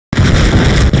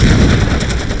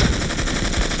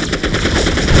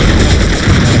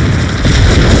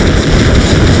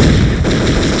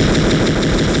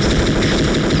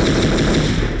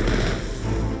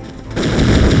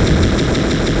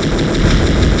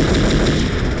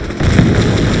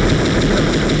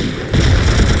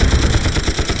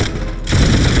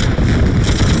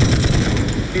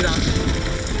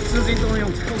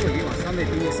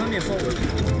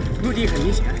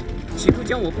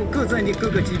在你各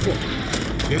个击破，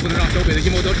绝不能让小鬼子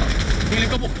阴谋得逞。命令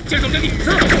各部坚守阵地。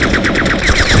是。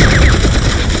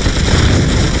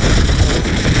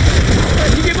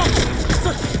敌电报。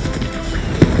是。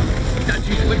战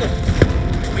局已未够，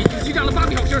我们已经激战了8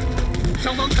个小时，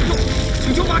伤亡惨重，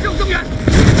请求马上增援。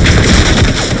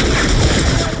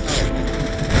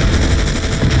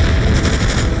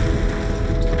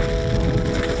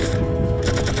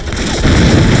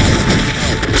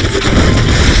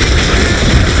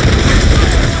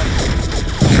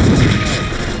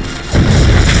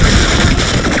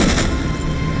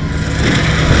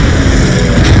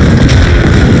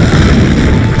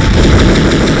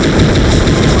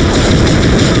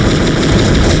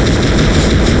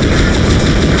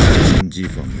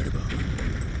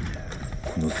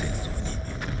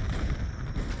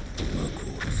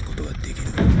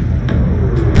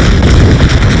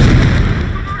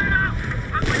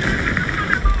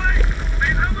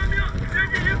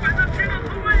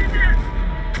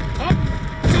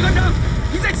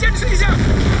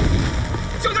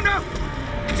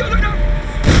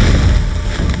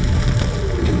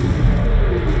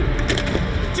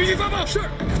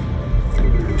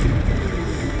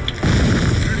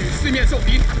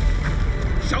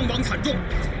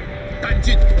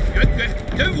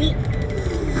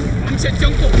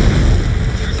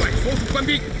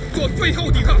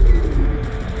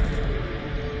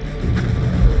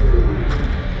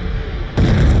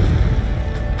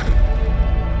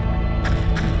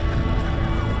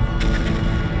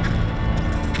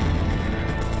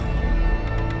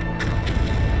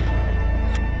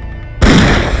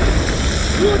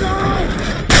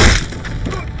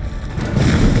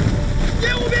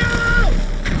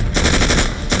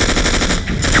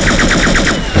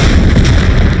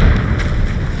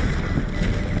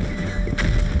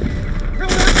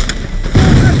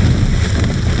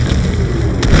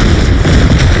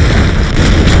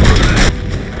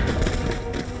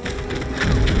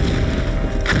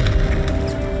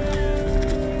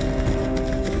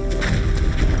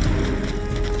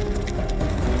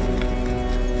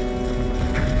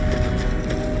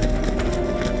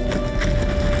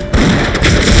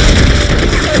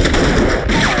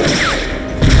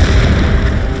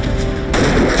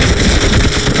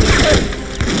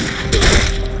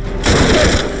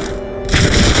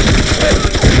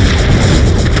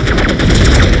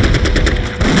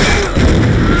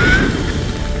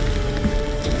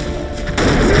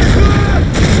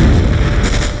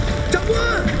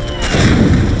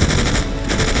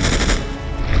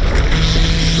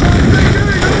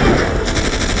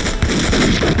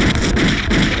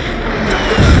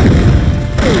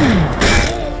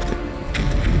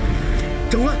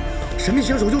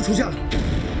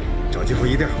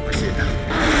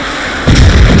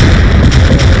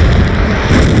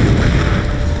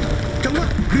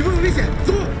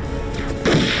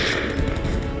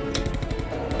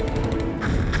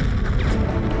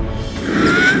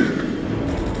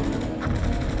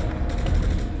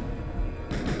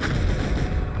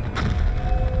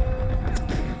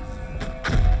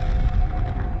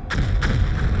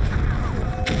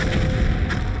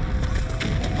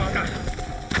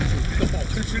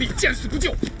 见死不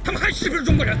救，他们还是不是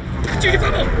中国人？继续发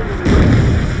报。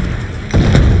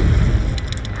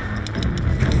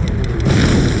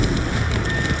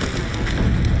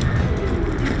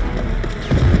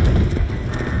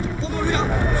报告旅长，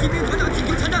新兵团长请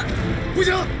求参战。不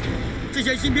行，这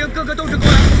些新兵个个都是狗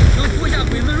狼，能脱下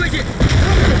鬼子的锐气。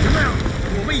什么呀？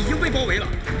我们已经被包围了，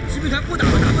新兵团不打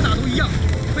和打不打都一样，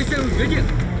会陷入绝境。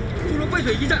不如背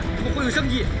水一战，我们会有生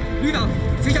机。旅长，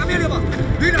请下命令吧。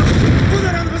旅长，不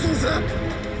能让他们送死。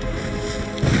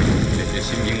 这些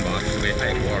新兵吧是为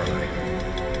爱国而来，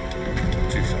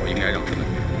至少应该让他们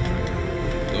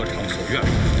得偿所愿。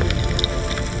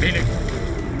命令，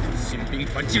新兵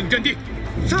团进入阵地。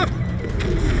是，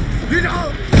旅长。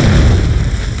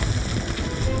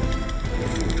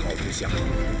覆巢之下，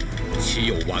岂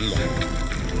有完卵？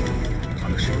他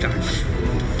们是战士，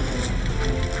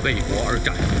为国而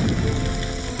战，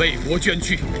为国捐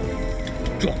躯，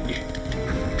壮烈，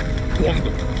光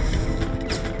荣。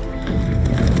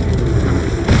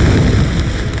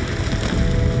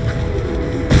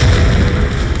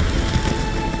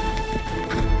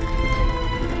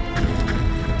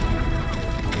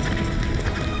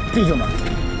 弟兄们，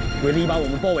鬼子已把我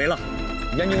们包围了，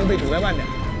援军被堵在外面。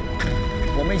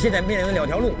我们现在面临的2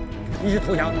条路：一是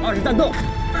投降，二是战斗。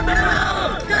战斗！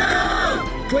战斗！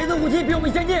鬼子武器比我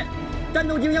们先进，战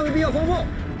斗经验会比较丰富。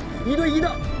1对1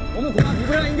的，我们恐怕比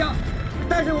不上人家，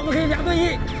但是我们可以2对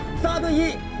1、3对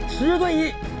1、10对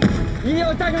1，一定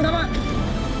要战胜他们。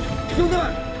兄弟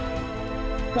们，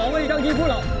保卫张亲父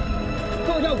老，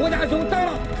奏效国家雄到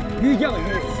了，于将与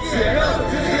血肉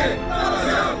之躯，报效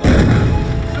国家，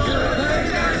是阖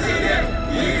家系列，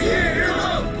一去日后，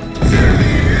誓与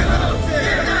日后血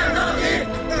战到底，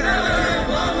看看黄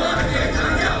河水长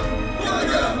江，或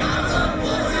者马可波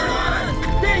斯湾。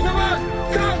弟兄们，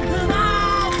上子刀！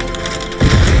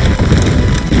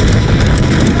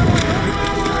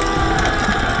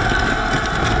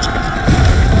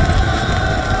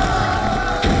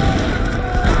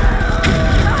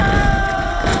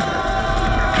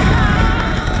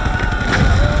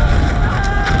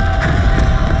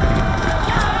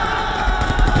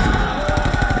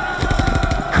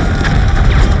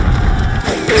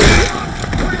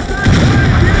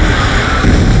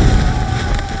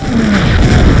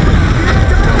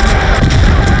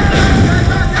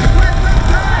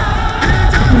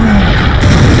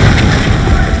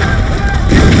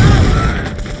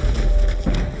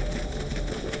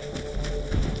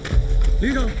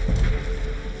 旅长，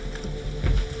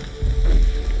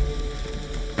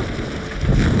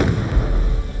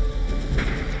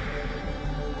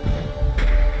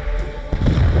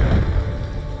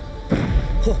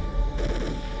嚯，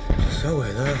小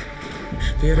鬼子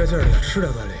是憋着劲儿要吃掉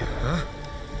咱俩啊！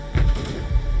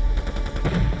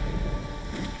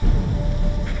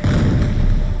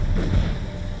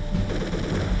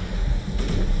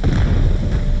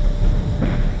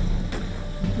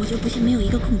我就不信没有一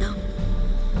个空档。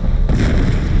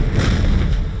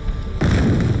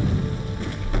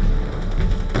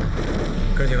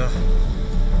 哥几个，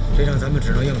这仗咱们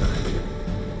只能硬打，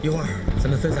一会儿咱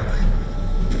们分散开，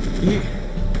一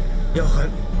要狠，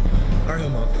二要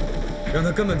猛，让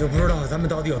他根本就不知道咱们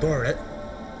到底有多少人，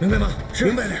明白吗？是，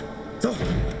明白了。走。